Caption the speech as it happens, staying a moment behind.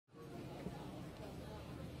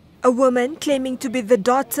A woman claiming to be the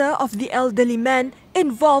daughter of the elderly man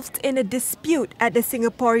involved in a dispute at the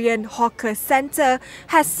Singaporean hawker centre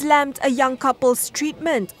has slammed a young couple's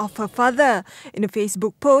treatment of her father. In a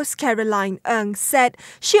Facebook post, Caroline Ng said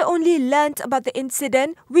she only learnt about the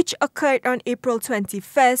incident, which occurred on April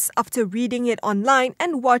 21st, after reading it online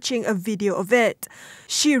and watching a video of it.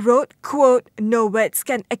 She wrote, quote, "No words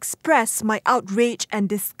can express my outrage and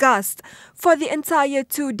disgust. For the entire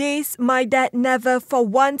 2 days, my dad never for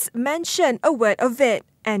once mentioned a word of it,"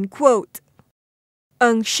 end quote.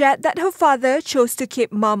 Ng shared that her father chose to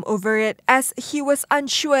keep mum over it as he was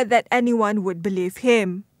unsure that anyone would believe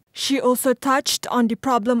him. She also touched on the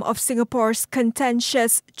problem of Singapore's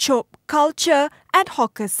contentious chop culture at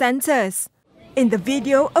hawker centres. In the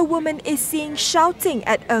video, a woman is seen shouting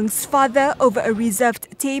at Ng's father over a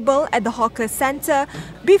reserved table at the hawker centre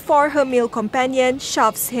before her male companion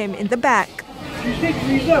shoves him in the back.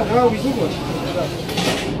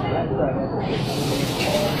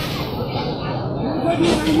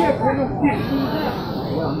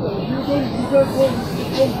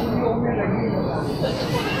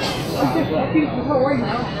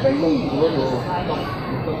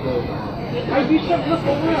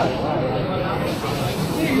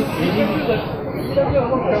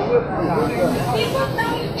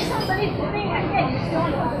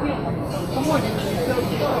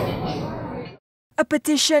 A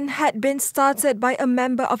petition had been started by a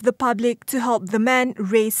member of the public to help the man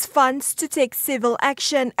raise funds to take civil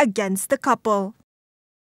action against the couple.